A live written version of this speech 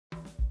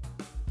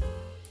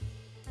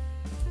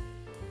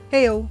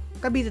Heyo,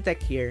 Kabita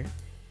Tech here,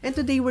 and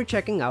today we're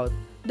checking out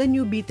the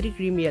new B3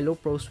 Cream Yellow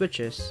Pro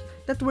switches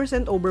that were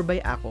sent over by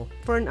Akko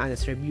for an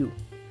honest review.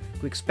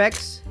 Quick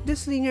specs,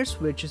 this linear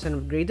switch is an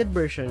upgraded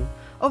version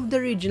of the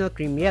original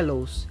Cream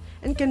Yellows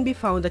and can be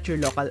found at your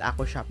local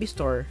Akko Shopee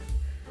store,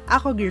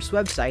 Akko Gear's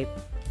website,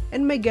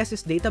 and my guess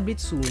is data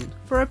blitz soon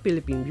for our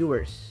Philippine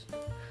viewers.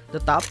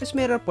 The top is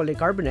made of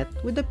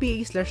polycarbonate with a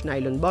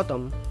PE/nylon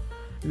bottom,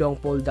 long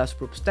pole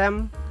dustproof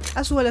stem,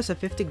 as well as a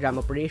 50-gram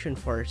operation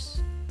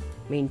force.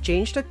 Main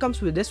change that comes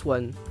with this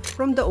one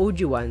from the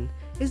OG one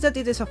is that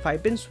it is a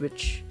 5-pin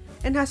switch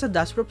and has a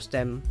dustproof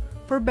stem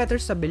for better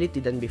stability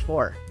than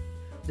before.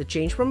 The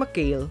change from a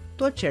Kale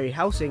to a cherry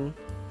housing,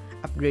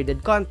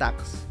 upgraded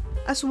contacts,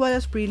 as well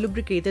as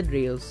pre-lubricated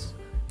rails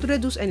to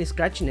reduce any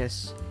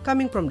scratchiness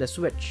coming from the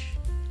switch.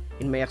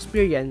 In my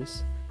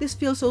experience, this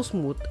feels so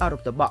smooth out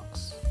of the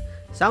box.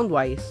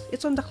 Sound-wise,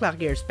 it's on the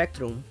clackier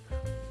spectrum,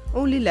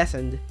 only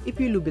lessened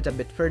if you lube it a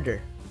bit further.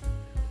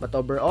 But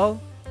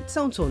overall, it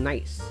sounds so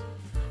nice.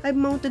 I've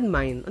mounted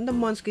mine on the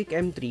Monskik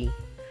M3,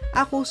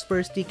 Akko's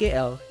first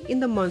TKL in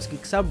the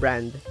Monskik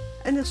sub-brand,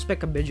 and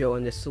expect a video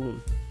on this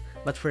soon.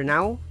 But for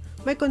now,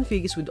 my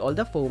config is with all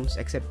the foams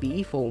except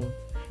PE foam,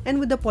 and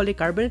with the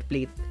polycarbonate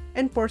plate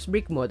and force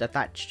brake mod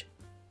attached.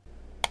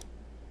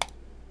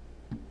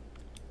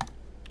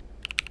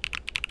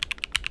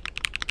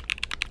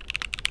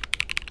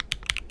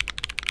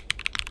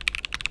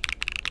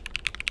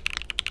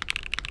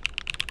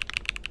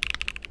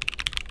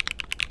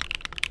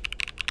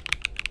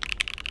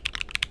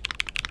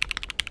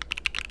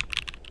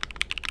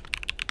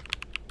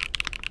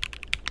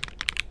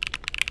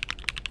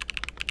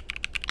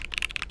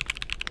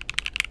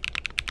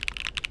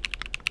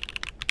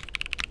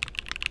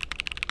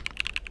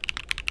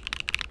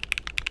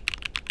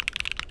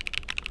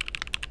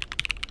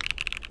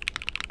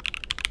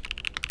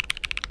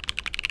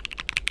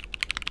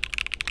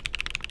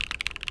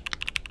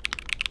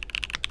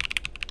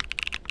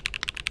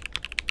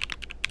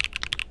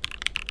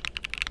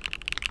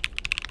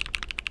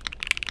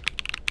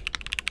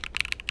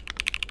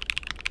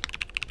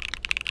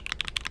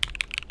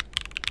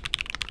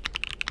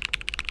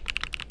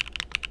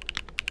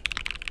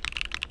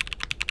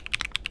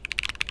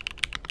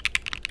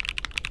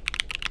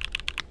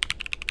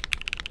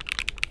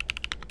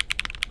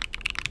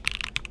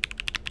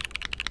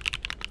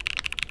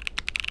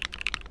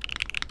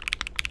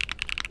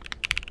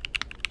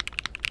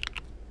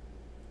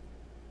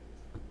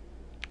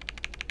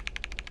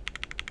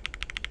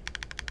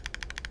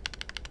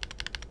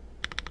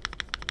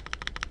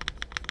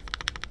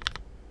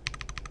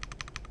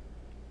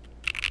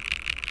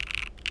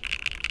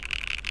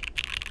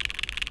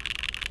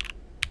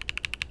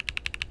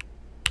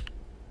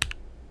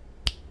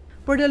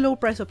 For the low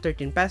price of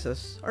 13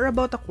 pesos, or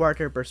about a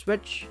quarter per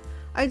switch,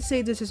 I'd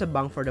say this is a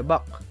bang for the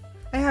buck.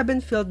 I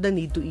haven't felt the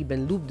need to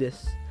even lube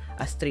this,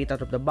 as straight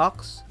out of the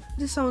box,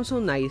 this sounds so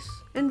nice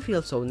and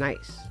feels so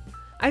nice.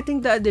 I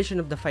think the addition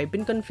of the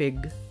 5-pin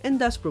config and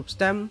dustproof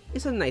stem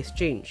is a nice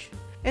change,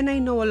 and I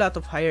know a lot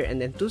of higher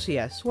end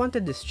enthusiasts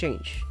wanted this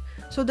change,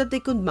 so that they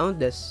could mount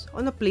this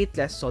on a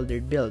plateless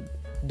soldered build.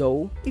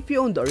 Though, if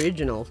you own the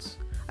originals,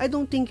 I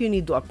don't think you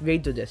need to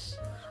upgrade to this.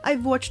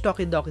 I've watched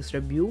Tokidoki's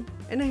review,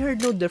 and I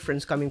heard no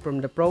difference coming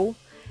from the Pro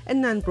and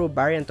non-Pro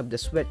variant of the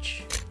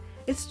Switch.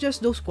 It's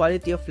just those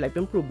quality of life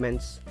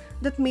improvements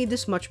that made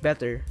this much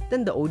better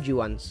than the OG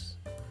ones.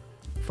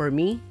 For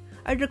me,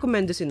 I'd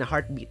recommend this in a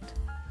heartbeat.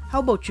 How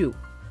about you?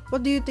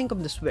 What do you think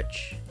of the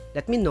Switch?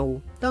 Let me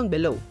know down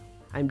below.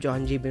 I'm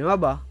Johan J.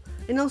 Binuaba,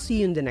 and I'll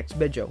see you in the next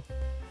video.